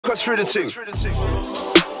cuts through the thing.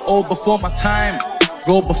 All before my time,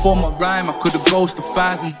 roll before my rhyme. I could've ghosted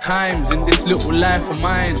 1,000 times in this little life of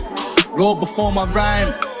mine. Roll before my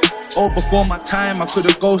rhyme, all before my time. I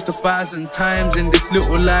could've ghosted 1,000 times in this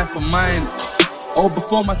little life of mine. All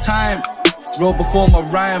before my time, roll before my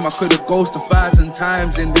rhyme. I could've ghosted 1,000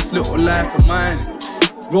 times in this little life of mine.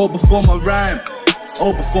 Roll before my rhyme,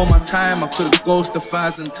 all before my time. I could've ghosted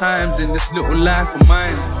 1,000 times in this little life of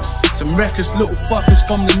mine. Some reckless little fuckers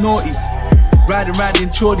from the noughties, riding in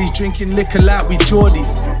chordies, drinking liquor like we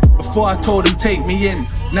Geordies. Before I told them take me in,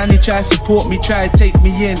 nanny tried to support me, tried to take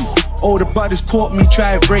me in. All the brothers caught me,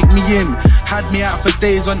 tried to break me in. Had me out for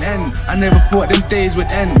days on end, I never thought them days would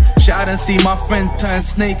end. Shit, I done see my friends turn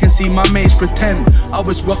snake and see my mates pretend. I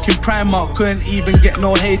was rocking Primark, couldn't even get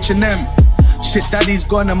no H&M. Shit, daddy's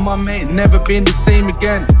gone and mum ain't never been the same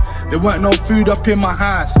again. There weren't no food up in my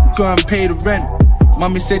house, couldn't pay the rent.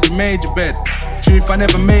 Mummy said you made your bed, truth I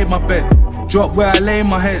never made my bed. Dropped where I lay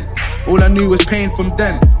my head, all I knew was pain from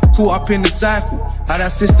then. Caught up in the cycle, how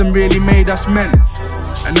that system really made us men.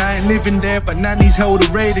 And I ain't living there, but nanny's held a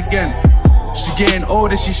raid again. She getting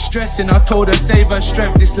older, she's stressing, I told her save her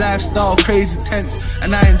strength. This lifestyle crazy tense,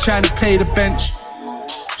 and I ain't trying to play the bench.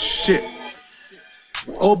 Shit.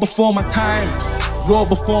 All before my time, roll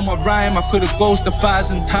before my rhyme. I could've ghosted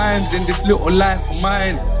 1,000 times in this little life of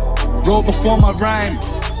mine. Roll before my rhyme,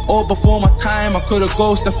 all before my time. I could've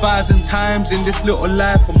ghosted 1,000 times in this little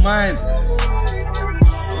life of mine.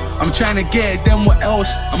 I'm trying to get it, then what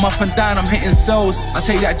else? I'm up and down, I'm hitting cells. I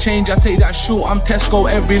take that change, I take that short. I'm Tesco,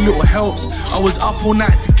 every little helps. I was up all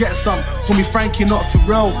night to get some. Call me Frankie, not for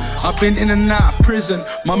real. I've been in and out of prison,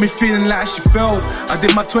 mummy feeling like she failed. I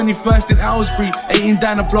did my 21st in Aylesbury, 18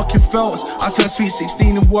 down the block in Felts. I turned sweet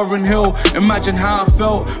 16 in Warren Hill. Imagine how I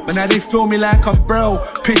felt, but now they feel me like I'm Braille.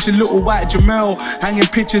 Picture little white Jamel, hanging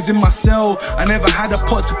pictures in my cell. I never had a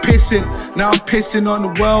pot to piss in, now I'm pissing on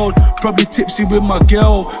the world. Probably tipsy with my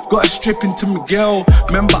girl, got a strip into Miguel.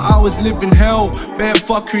 Remember I was living hell, bare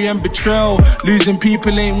fuckery and betrayal. Losing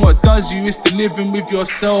people ain't what does you, it's the living with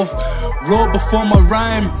yourself. Roll before my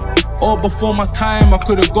rhyme, all before my time. I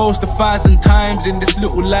could've ghosted 1,000 times in this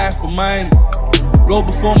little life of mine. Roll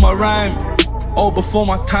before my rhyme, all before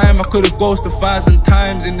my time. I could've ghosted 1,000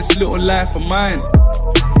 times in this little life of mine.